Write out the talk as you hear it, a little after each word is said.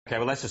OK,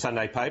 well, that's the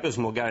Sunday papers,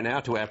 and we'll go now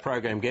to our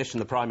program guest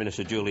and the Prime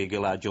Minister Julia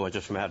Gillard joins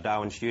us from our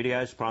Darwin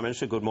studios. Prime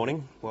Minister, good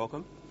morning.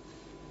 Welcome.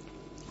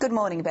 Good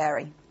morning,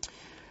 Barry.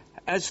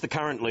 As the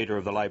current leader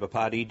of the Labor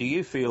Party, do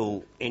you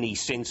feel any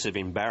sense of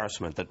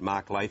embarrassment that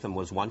Mark Latham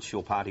was once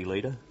your party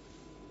leader?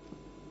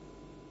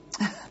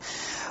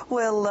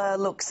 Well,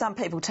 look, some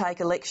people take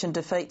election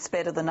defeats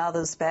better than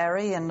others,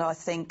 Barry, and I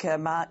think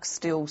Mark's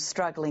still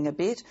struggling a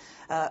bit.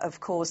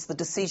 Of course, the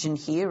decision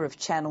here of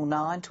Channel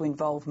 9 to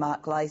involve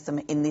Mark Latham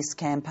in this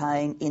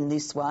campaign in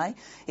this way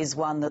is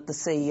one that the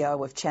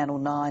CEO of Channel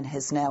 9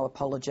 has now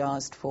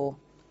apologised for.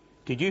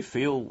 Did you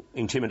feel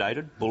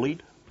intimidated,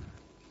 bullied?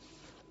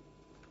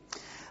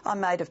 I'm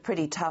made of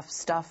pretty tough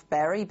stuff,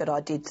 Barry, but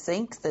I did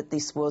think that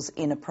this was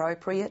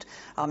inappropriate.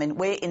 I mean,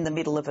 we're in the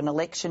middle of an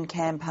election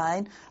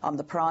campaign. I'm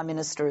the Prime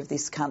Minister of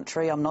this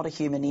country. I'm not a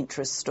human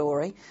interest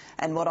story.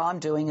 And what I'm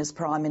doing as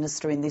Prime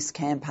Minister in this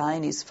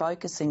campaign is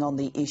focusing on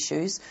the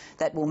issues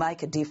that will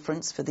make a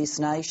difference for this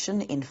nation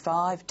in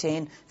 5,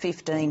 10,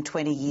 15,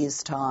 20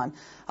 years' time.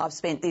 I've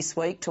spent this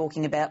week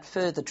talking about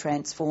further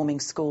transforming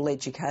school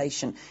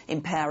education,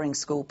 empowering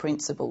school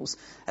principals,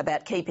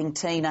 about keeping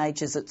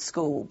teenagers at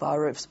school by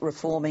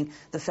reforming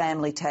the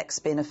family tax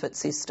benefit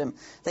system.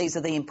 These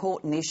are the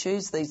important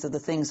issues. These are the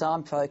things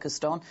I'm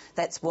focused on.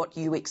 That's what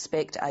you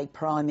expect a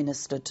Prime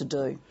Minister to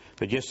do.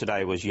 But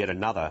yesterday was yet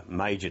another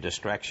major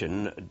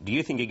distraction. Do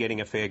you think you're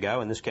getting a fair go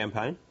in this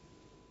campaign?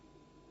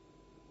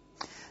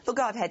 Look,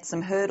 I've had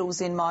some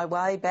hurdles in my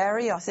way,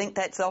 Barry. I think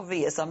that's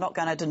obvious. I'm not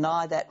going to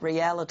deny that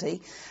reality,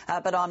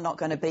 but I'm not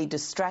going to be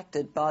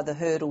distracted by the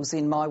hurdles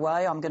in my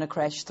way. I'm going to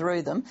crash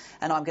through them,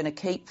 and I'm going to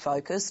keep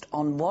focused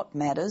on what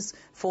matters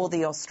for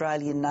the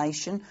Australian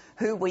nation,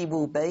 who we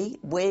will be,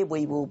 where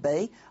we will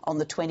be on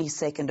the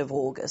 22nd of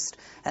August.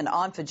 And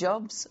I'm for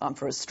jobs, I'm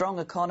for a strong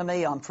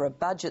economy, I'm for a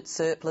budget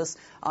surplus,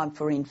 I'm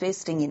for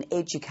investing in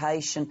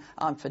education,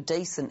 I'm for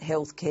decent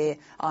health care,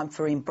 I'm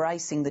for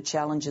embracing the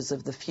challenges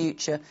of the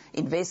future,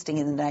 investing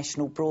in the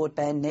national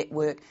broadband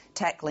network,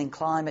 tackling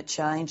climate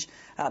change.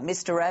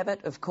 Mr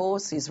Abbott, of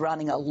course, is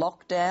running a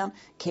lockdown,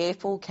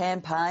 careful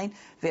campaign,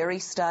 very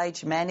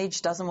stage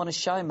managed, doesn't want to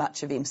show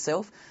much of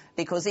himself,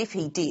 because if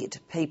he did,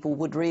 people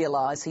would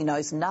realise he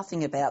knows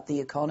nothing about the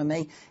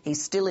economy.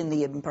 He's still in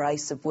the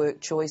embrace of work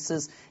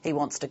choices. He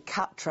wants to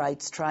cut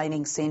trades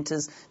training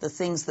centres, the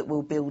things that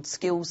will build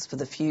skills for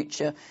the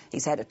future.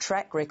 He's had a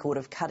track record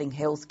of cutting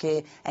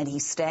healthcare, and he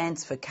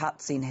stands for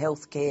cuts in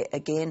healthcare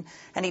again.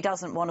 And he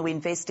doesn't want to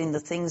invest in the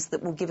things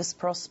that will give us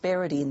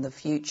prosperity in the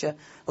future,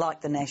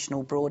 like the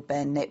national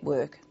broadband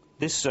network.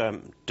 This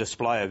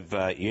display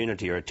of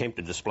unity, or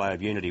attempted display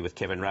of unity with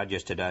Kevin Rudd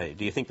yesterday,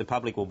 do you think the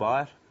public will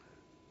buy it?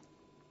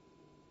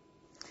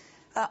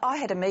 I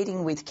had a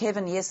meeting with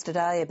Kevin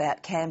yesterday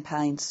about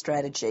campaign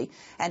strategy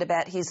and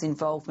about his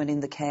involvement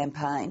in the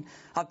campaign.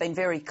 I've been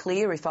very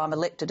clear, if I'm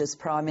elected as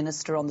Prime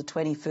Minister on the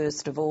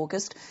 21st of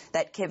August,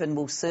 that Kevin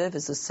will serve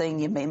as a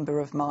senior member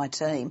of my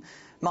team.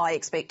 My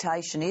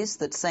expectation is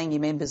that senior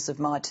members of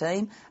my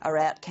team are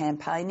out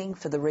campaigning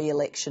for the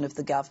re-election of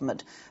the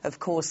government. Of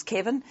course,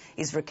 Kevin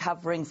is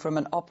recovering from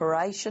an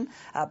operation,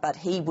 but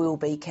he will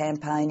be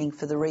campaigning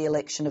for the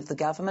re-election of the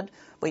government.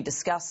 We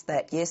discussed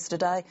that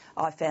yesterday.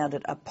 I found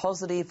it a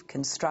positive,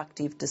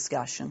 constructive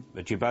discussion.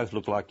 But you both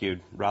look like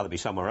you'd rather be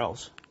somewhere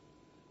else.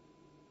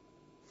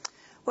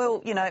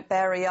 Well, you know,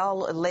 Barry, I'll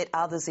let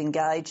others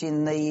engage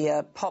in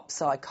the pop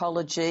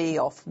psychology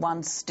of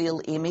one still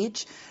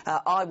image.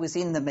 I was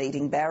in the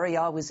meeting, Barry.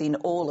 I was in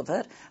all of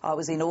it. I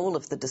was in all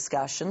of the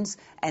discussions,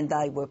 and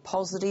they were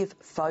positive,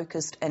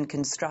 focused and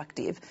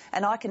constructive.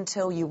 And I can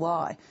tell you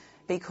why.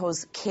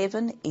 Because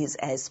Kevin is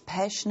as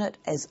passionate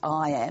as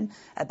I am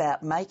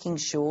about making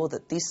sure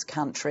that this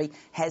country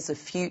has a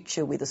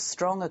future with a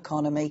strong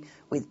economy,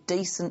 with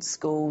decent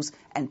schools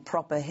and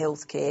proper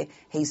health care.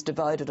 He's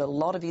devoted a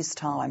lot of his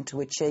time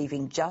to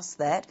achieving just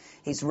that.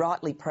 He's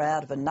rightly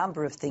proud of a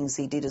number of things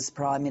he did as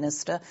Prime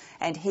Minister,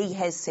 and he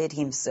has said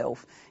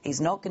himself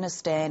he's not going to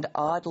stand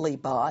idly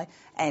by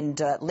and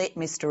let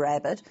Mr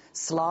Abbott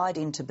slide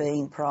into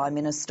being Prime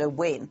Minister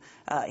when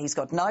he's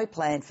got no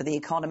plan for the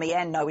economy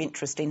and no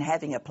interest in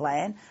having a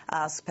plan.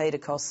 Ask Peter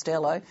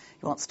Costello.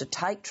 He wants to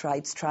take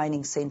trades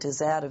training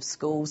centres out of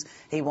schools.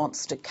 He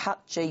wants to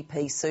cut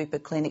GP super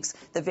clinics,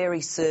 the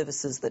very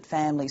services that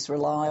families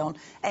rely on.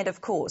 And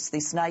of course,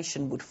 this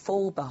nation would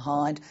fall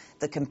behind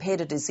the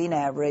competitors in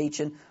our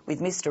region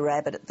with Mr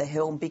Abbott at the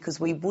helm, because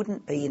we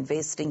wouldn't be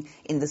investing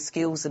in the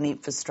skills and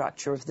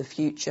infrastructure of the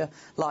future,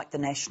 like the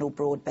national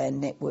broadband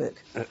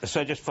network.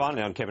 So just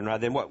finally on Kevin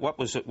Rudd, then what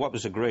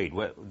was agreed?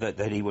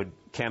 That he would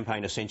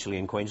campaign essentially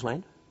in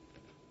Queensland?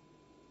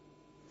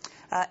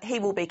 He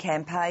will be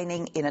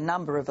campaigning in a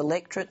number of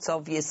electorates.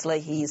 Obviously,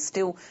 he is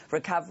still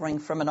recovering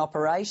from an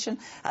operation,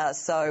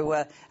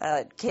 so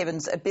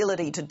Kevin's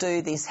ability to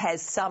do this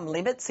has some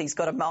limits. He's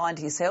got to mind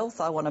his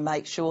health. I want to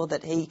make sure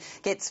that he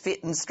gets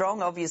fit and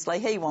strong. Obviously,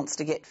 he wants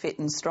to get fit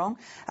and strong,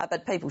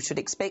 but people should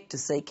expect to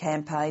see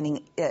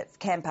campaigning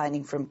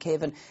from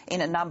Kevin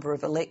in a number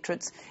of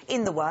electorates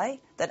in the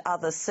way that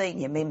other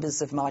senior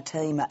members of my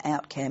team are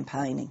out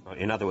campaigning.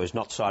 In other words,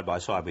 not side by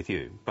side with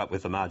you, but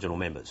with the marginal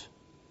members.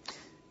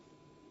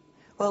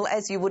 Well,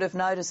 as you would have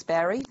noticed,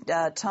 Barry,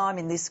 time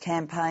in this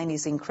campaign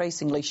is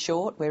increasingly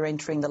short. We're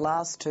entering the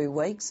last 2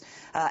 weeks.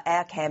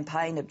 Our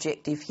campaign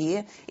objective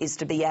here is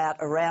to be out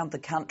around the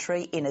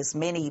country in as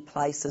many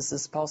places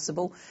as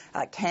possible,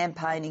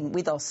 campaigning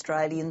with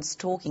Australians,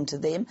 talking to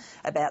them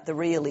about the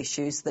real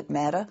issues that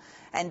matter.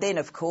 And then,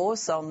 of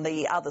course, on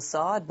the other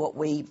side, what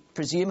we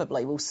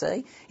presumably will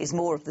see is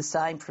more of the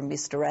same from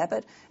Mr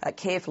Abbott,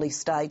 carefully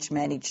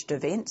stage-managed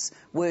events,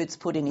 words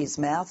put in his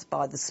mouth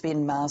by the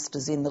spin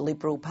masters in the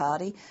Liberal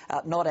Party,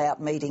 not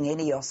out meeting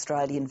any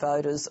Australian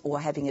voters or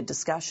having a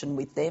discussion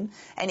with them,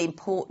 and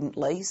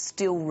importantly,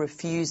 still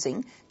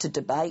refusing to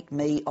debate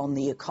me on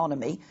the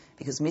economy,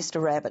 because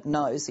Mr Abbott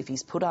knows if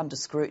he's put under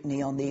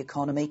scrutiny on the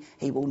economy,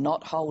 he will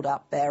not hold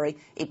up, Barry.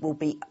 It will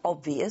be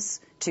obvious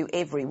to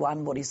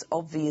everyone what is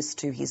obvious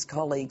to his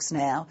colleagues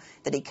now,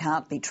 that he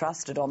can't be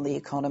trusted on the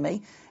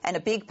economy. And a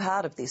big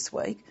part of this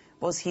week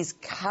was his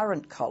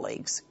current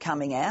colleagues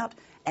coming out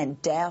and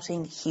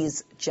doubting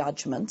his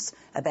judgments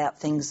about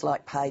things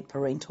like paid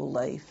parental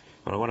leave.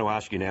 Well, I want to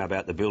ask you now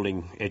about the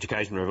Building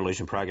Education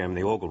Revolution program in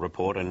the Orgel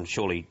report, and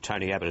surely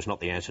Tony Abbott is not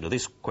the answer to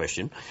this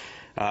question.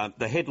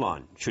 The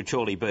headline should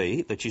surely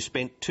be that you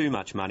spent too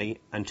much money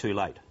and too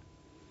late.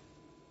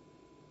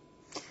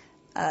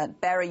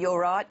 Barry, you're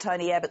right.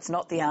 Tony Abbott's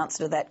not the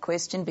answer to that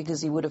question, because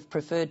he would have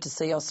preferred to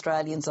see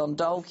Australians on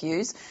dole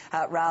queues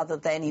rather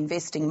than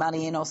investing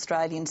money in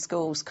Australian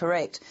schools.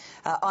 Correct.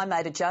 I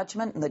made a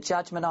judgment, and the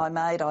judgment I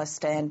made I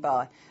stand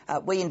by.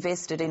 We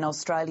invested in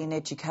Australian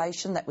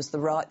education. That was the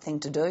right thing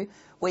to do.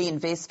 We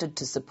invested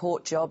to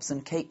support jobs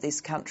and keep this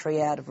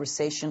country out of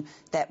recession.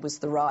 That was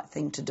the right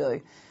thing to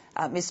do.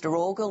 Mr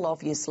Orgel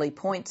obviously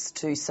points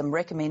to some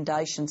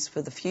recommendations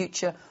for the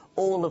future,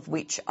 all of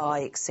which I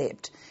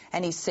accept.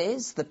 And he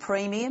says the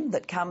premium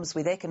that comes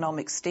with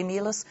economic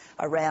stimulus,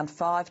 around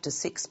 5 to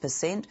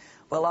 6%,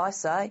 well, I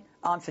say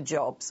I'm for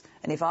jobs.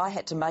 And if I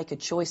had to make a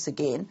choice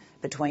again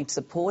between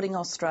supporting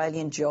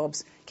Australian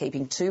jobs,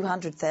 keeping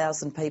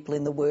 200,000 people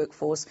in the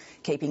workforce,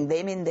 keeping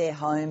them in their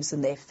homes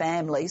and their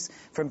families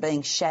from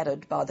being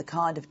shattered by the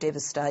kind of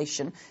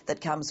devastation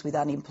that comes with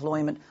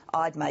unemployment,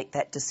 I'd make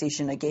that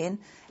decision again.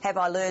 Have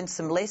I learned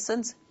some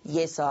lessons?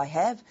 Yes, I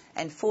have.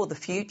 And for the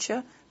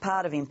future,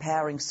 part of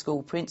empowering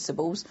school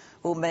principals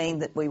will mean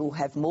that we will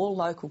have more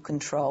local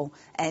control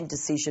and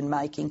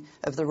decision-making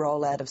of the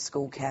rollout of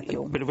school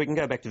capital. But if we can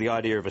go back to the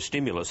idea of a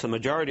stimulus, the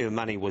majority of the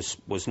money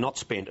was not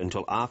spent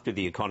until after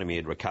the economy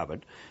had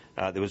recovered.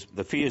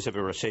 The fears of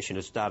a recession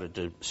had started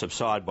to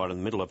subside by the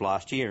middle of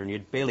last year, and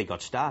you'd barely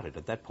got started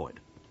at that point.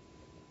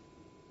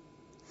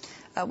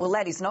 Well,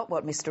 that is not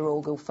what Mr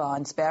Orgel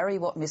finds, Barry.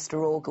 What Mr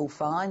Orgel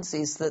finds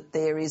is that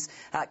there is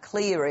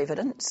clear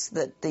evidence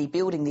that the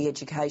Building the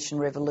Education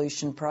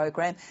Revolution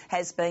program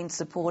has been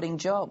supporting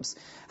jobs.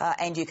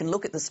 And you can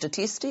look at the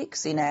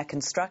statistics in our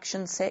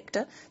construction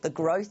sector, the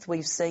growth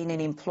we've seen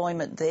in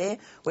employment there,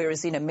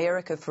 whereas in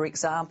America, for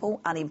example,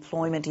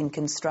 unemployment in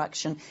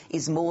construction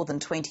is more than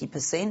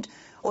 20%.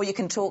 Or you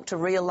can talk to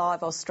real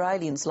live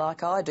Australians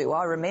like I do.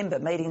 I remember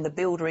meeting the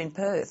builder in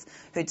Perth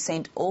who'd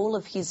sent all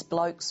of his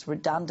blokes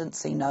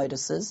redundancy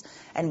notices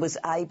and was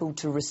able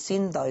to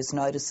rescind those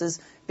notices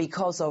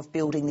because of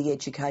Building the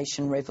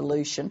Education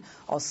Revolution.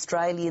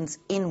 Australians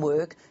in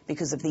work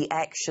because of the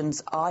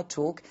actions I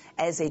took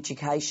as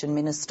Education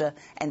Minister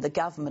and the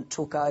government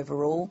took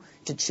overall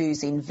to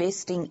choose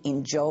investing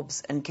in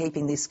jobs and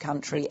keeping this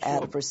country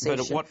out of recession.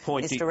 But at what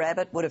point Mr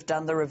Abbott would have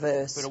done the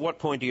reverse. But at what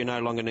point do you no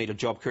longer need a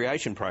job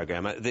creation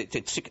program? It's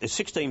a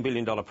 $16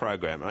 billion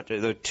program, right?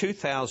 There are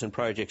 2,000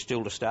 projects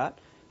still to start,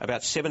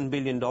 about $7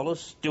 billion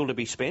still to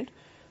be spent,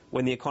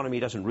 when the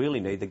economy doesn't really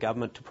need the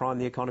government to prime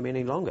the economy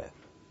any longer.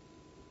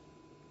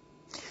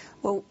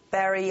 Well,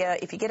 Barry,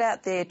 if you get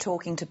out there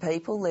talking to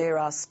people, there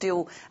are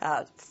still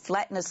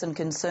flatness and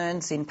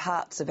concerns in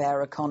parts of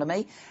our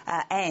economy.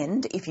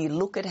 And if you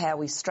look at how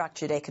we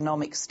structured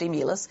economic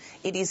stimulus,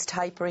 it is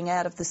tapering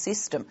out of the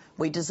system.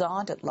 We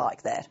designed it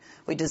like that.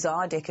 We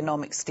designed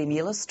economic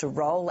stimulus to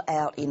roll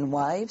out in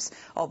waves.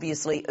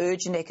 Obviously,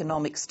 urgent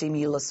economic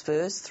stimulus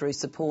first through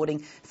supporting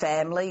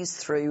families,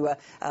 through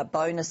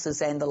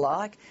bonuses and the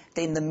like.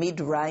 Then the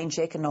mid-range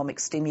economic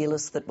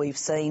stimulus that we've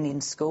seen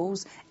in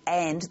schools,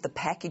 and the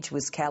package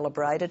range was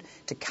calibrated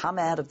to come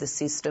out of the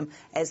system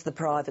as the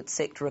private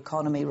sector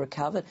economy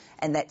recovered,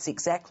 and that's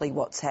exactly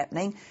what's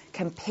happening.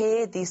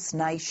 Compare this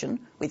nation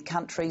with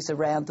countries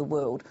around the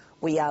world.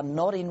 We are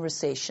not in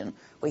recession.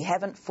 We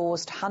haven't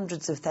forced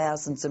hundreds of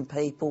thousands of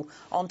people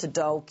onto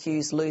dole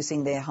queues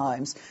losing their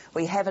homes.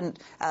 We haven't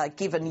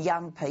given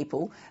young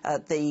people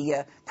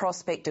the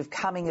prospect of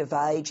coming of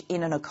age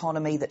in an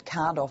economy that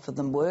can't offer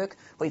them work.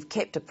 We've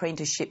kept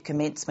apprenticeship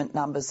commencement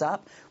numbers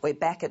up. We're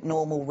back at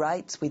normal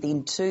rates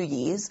within 2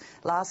 years.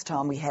 Last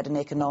time we had an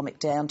economic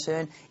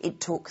downturn, it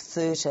took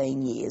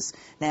 13 years.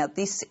 Now,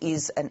 this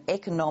is an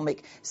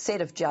economic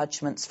set of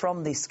judgments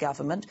from this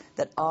government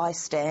that I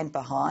stand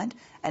behind,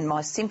 and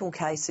my simple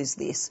case is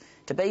this.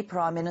 To be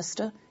Prime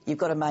Minister, you've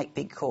got to make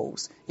big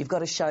calls. You've got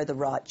to show the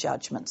right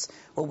judgments.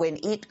 Well, when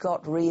it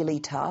got really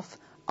tough,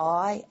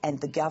 I and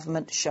the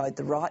government showed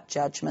the right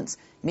judgments.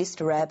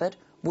 Mr Abbott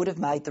would have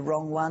made the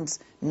wrong ones.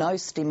 No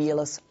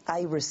stimulus,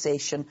 a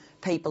recession,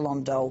 people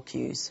on dole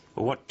queues.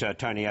 Well, what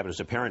Tony Abbott is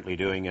apparently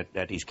doing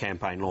at his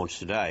campaign launch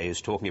today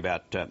is talking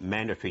about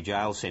mandatory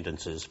jail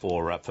sentences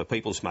for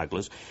people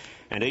smugglers,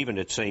 and even,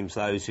 it seems,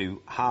 those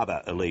who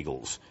harbour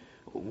illegals.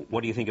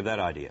 What do you think of that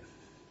idea?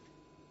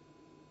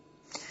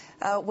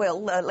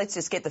 Let's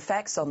just get the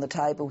facts on the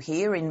table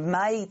here. In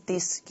May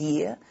this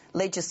year,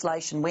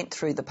 legislation went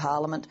through the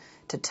Parliament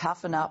to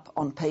toughen up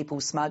on people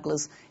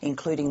smugglers,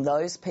 including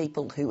those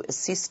people who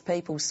assist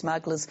people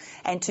smugglers,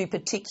 and to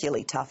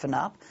particularly toughen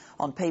up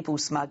on people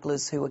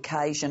smugglers who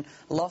occasion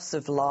loss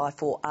of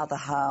life or other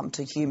harm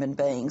to human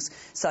beings.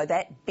 So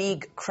that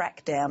big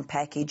crackdown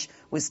package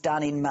was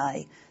done in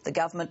May. The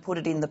government put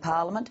it in the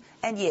Parliament,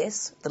 and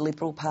yes, the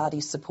Liberal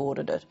Party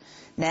supported it.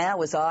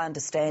 Now, as I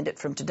understand it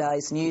from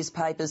today's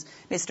newspapers,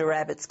 Mr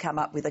Abbott's come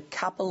up with a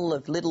couple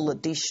of little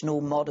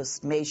additional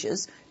modest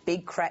measures.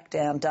 Big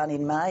crackdown done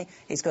in May.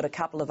 He's got a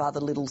couple of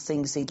other little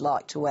things he'd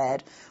like to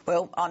add.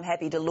 Well, I'm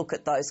happy to look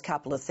at those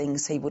couple of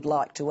things he would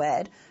like to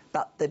add,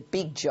 but the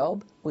big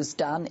job was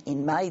done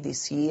in May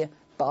this year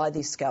by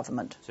this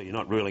government. So you're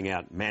not ruling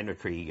out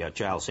mandatory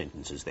jail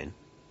sentences then?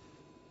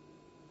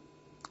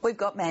 We've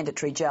got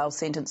mandatory jail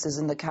sentences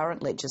in the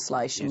current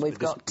legislation. Yes, we've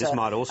got. This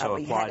might also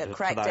we apply had a to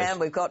crackdown. those.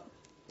 We've got.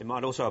 It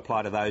might also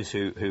apply to those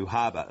who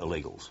harbour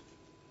illegals.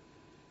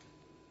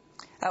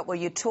 Well,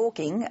 you're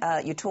talking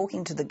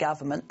to the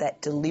government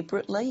that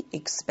deliberately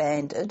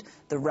expanded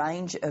the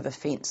range of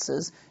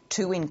offences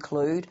to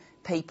include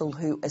people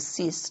who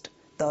assist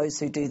those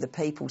who do the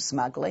people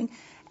smuggling,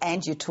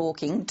 and you're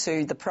talking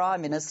to the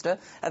Prime Minister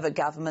of a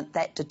government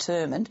that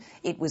determined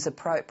it was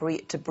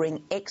appropriate to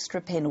bring extra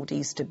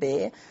penalties to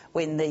bear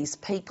when these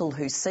people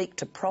who seek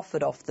to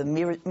profit off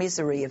the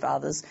misery of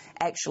others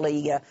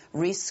actually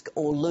risk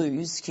or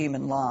lose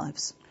human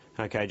lives.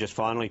 OK, just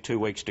finally, 2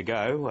 weeks to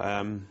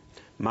go.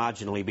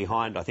 Marginally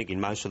behind, I think, in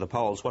most of the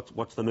polls.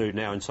 What's the mood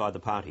now inside the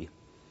party?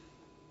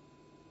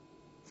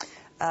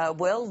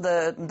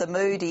 The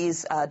mood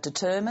is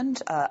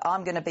determined.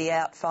 I'm going to be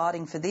out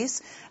fighting for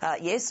this.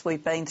 Yes,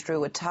 we've been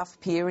through a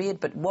tough period,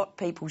 but what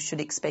people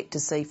should expect to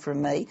see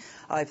from me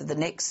over the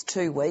next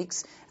 2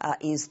 weeks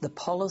is the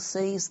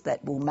policies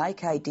that will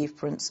make a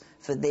difference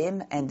for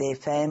them and their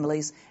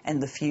families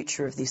and the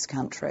future of this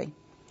country.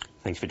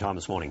 Thanks for your time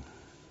this morning.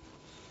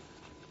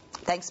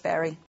 Thanks, Barry.